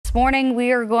This morning,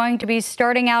 we are going to be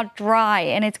starting out dry,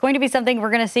 and it's going to be something we're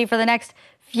going to see for the next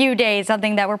few days,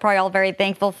 something that we're probably all very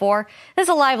thankful for. This is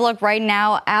a live look right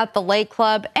now at the Lake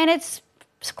Club, and it's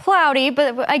cloudy,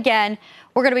 but again,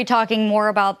 we're going to be talking more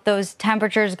about those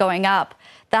temperatures going up.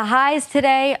 The highs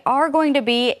today are going to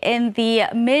be in the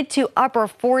mid to upper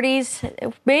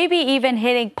 40s, maybe even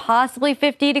hitting possibly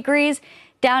 50 degrees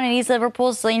down in East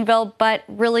Liverpool, Sleenville, but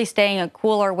really staying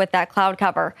cooler with that cloud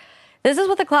cover. This is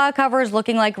what the cloud cover is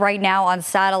looking like right now on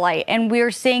satellite, and we're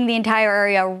seeing the entire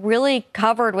area really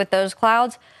covered with those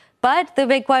clouds. But the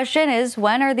big question is,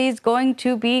 when are these going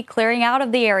to be clearing out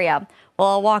of the area? Well,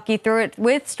 I'll walk you through it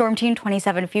with Storm Team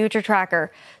 27 Future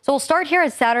Tracker. So we'll start here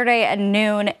at Saturday at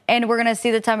noon, and we're going to see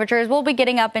the temperatures. We'll be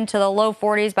getting up into the low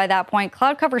 40s by that point.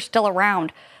 Cloud cover still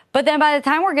around. But then by the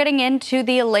time we're getting into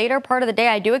the later part of the day,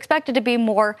 I do expect it to be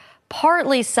more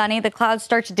partly sunny. The clouds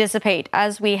start to dissipate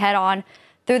as we head on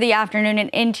through the afternoon and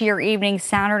into your evening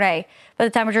Saturday. But the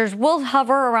temperatures will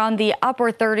hover around the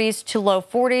upper 30s to low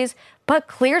 40s, but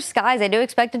clear skies. I do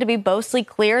expect it to be mostly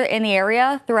clear in the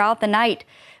area throughout the night.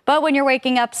 But when you're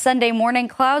waking up Sunday morning,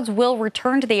 clouds will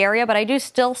return to the area, but I do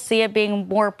still see it being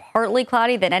more partly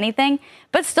cloudy than anything,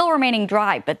 but still remaining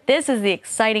dry. But this is the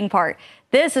exciting part.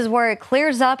 This is where it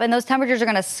clears up and those temperatures are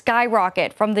going to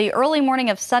skyrocket. From the early morning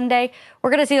of Sunday, we're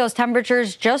going to see those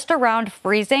temperatures just around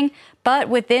freezing, but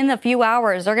within a few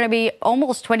hours, they're going to be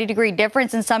almost 20-degree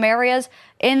difference in some areas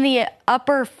in the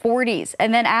upper 40s.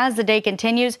 And then as the day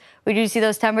continues, we do see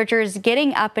those temperatures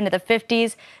getting up into the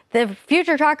 50s. The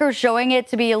future tracker is showing it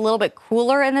to be a little bit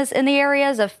cooler in the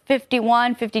areas of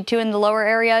 51, 52 in the lower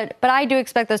area, but I do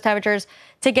expect those temperatures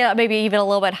to get up maybe even a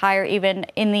little bit higher, even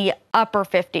in the upper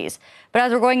 50s. But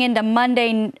as we're going into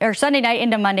Sunday night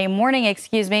into Monday morning,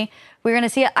 we're going to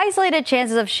see isolated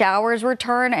chances of showers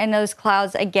return and those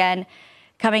clouds again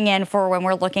coming in for when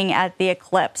we're looking at the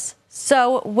eclipse.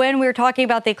 So when we're talking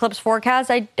about the eclipse forecast,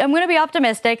 I'm going to be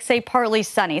optimistic, say partly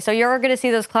sunny. So you're going to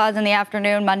see those clouds in the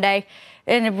afternoon Monday.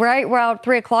 And right around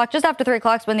 3 o'clock, just after 3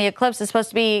 o'clock, when the eclipse is supposed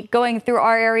to be going through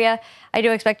our area, I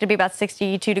do expect it to be about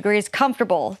 62 degrees,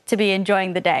 comfortable to be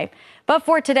enjoying the day. But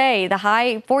for today, the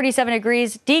high 47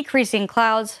 degrees, decreasing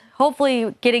clouds,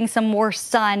 hopefully getting some more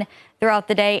sun throughout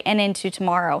the day and into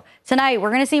tomorrow. Tonight,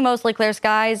 we're going to see mostly clear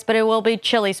skies, but it will be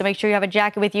chilly, so make sure you have a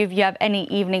jacket with you if you have any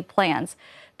evening plans.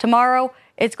 Tomorrow,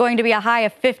 it's going to be a high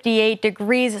of 58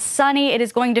 degrees, sunny. It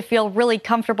is going to feel really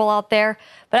comfortable out there.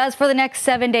 But as for the next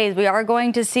 7 days, we are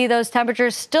going to see those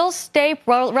temperatures still stay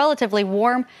relatively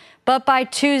warm. But by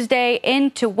Tuesday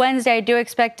into Wednesday, I do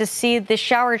expect to see the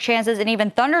shower chances and even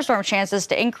thunderstorm chances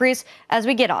to increase as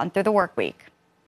we get on through the work week.